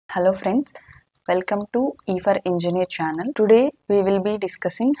Hello friends, welcome to E for Engineer channel. Today we will be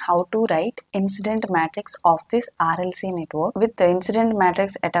discussing how to write incident matrix of this RLC network. With the incident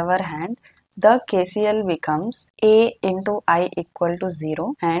matrix at our hand, the KCL becomes A into I equal to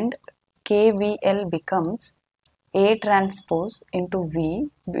 0 and KVL becomes A transpose into V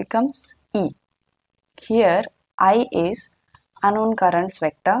becomes E. Here I is unknown currents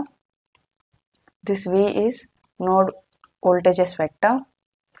vector, this V is node voltages vector,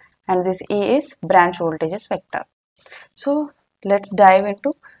 and this E is branch voltages vector. So let's dive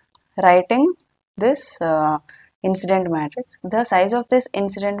into writing this incident matrix. The size of this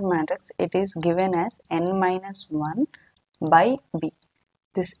incident matrix, it is given as n minus 1 by B.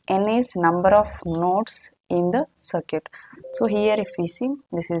 This n is number of nodes in the circuit. So here if we see,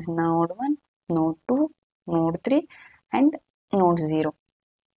 this is node 1, node 2, node 3 and node 0.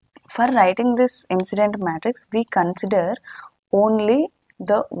 For writing this incident matrix, we consider only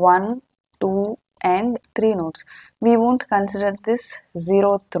the 1, 2 and 3 nodes. We won't consider this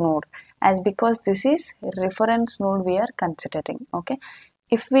 0th node as because this is reference node we are considering. Okay.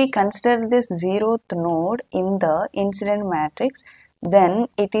 If we consider this 0th node in the incident matrix, then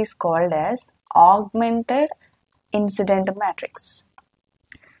it is called as augmented incident matrix.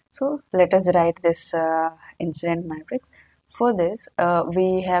 So let us write this incident matrix. For this,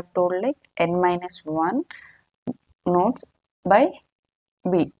 we have told like n minus 1 nodes by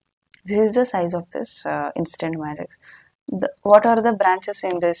B. This is the size of this incident matrix. What are the branches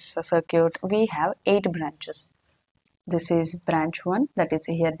in this circuit? We have 8 branches. This is branch 1, that is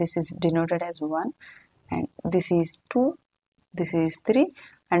here this is denoted as 1, and this is 2, this is 3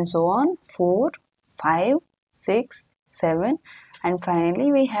 and so on, 4, 5, 6, 7 and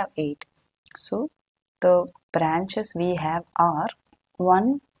finally we have 8. So the branches we have are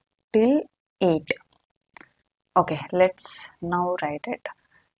 1 till 8. Okay, let's now write it.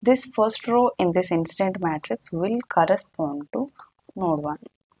 This first row in this incident matrix will correspond to node 1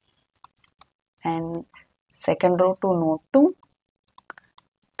 and second row to node 2,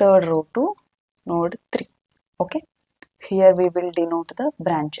 third row to node 3. Okay, here we will denote the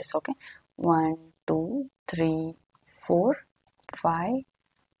branches. Okay, 1, 2, 3, 4, 5,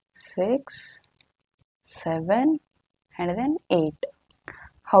 6, 7 and then 8.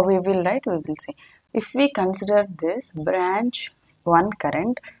 How we will write? We will see. If we consider this branch 1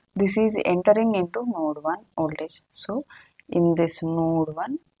 current, this is entering into node 1 voltage. So in this node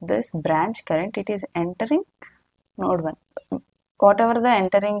 1, this branch current, it is entering node 1. Whatever the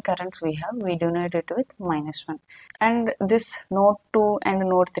entering currents we have, we denote it with minus 1. And this node 2 and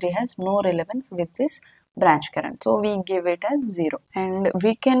node 3 has no relevance with this branch current. So we give it as 0. And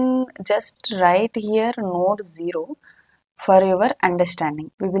we can just write here node 0 for your understanding.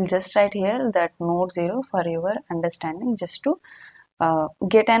 We will just write here that node 0 for your understanding, just to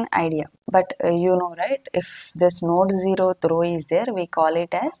get an idea. But you know, right, if this node 0th row is there, we call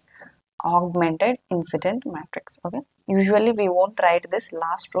it as augmented incident matrix. Okay, usually we won't write this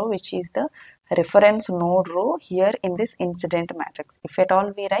last row, which is the reference node row, here in this incident matrix. If at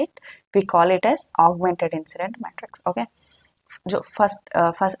all we write, we call it as augmented incident matrix. Okay, first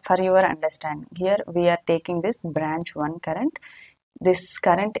for your understanding, here we are taking this branch 1 current. This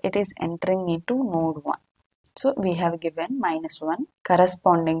current, it is entering into node 1. So we have given minus 1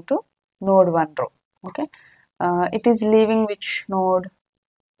 corresponding to node 1 row. Okay, it is leaving which node?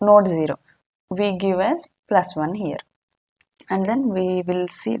 Node 0. We give as plus 1 here. And then we will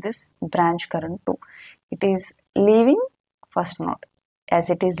see this branch current 2. It is leaving first node. As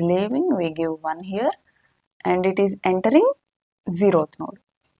it is leaving, we give 1 here, and it is entering 0th node.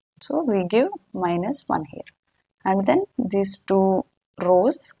 So we give minus 1 here. And then these two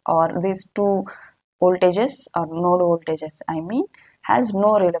rows, or these two voltages or node voltages, I mean, has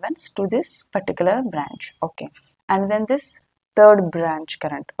no relevance to this particular branch. Okay, and then this third branch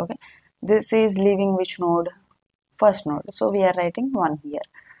current. Okay, this is leaving which node? First node. So we are writing 1 here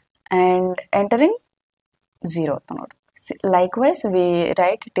and entering 0th node. Likewise we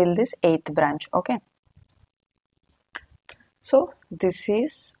write till this 8th branch. Okay, so this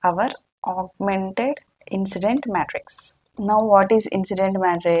is our augmented incident matrix. Now what is incident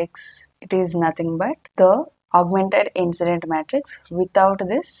matrix? It is nothing but the augmented incident matrix without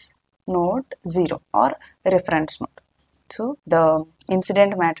this node 0 or reference node. So the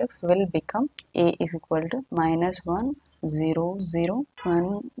incident matrix will become A is equal to minus 1, 0, 0,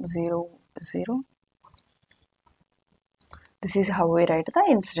 1, 0, 0. This is how we write the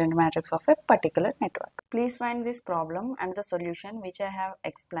incident matrix of a particular network. Please find this problem and the solution which I have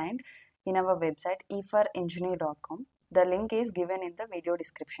explained in our website eforengineer.com. The link is given in the video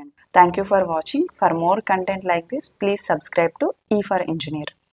description. Thank you for watching. For more content like this, please subscribe to E for Engineer.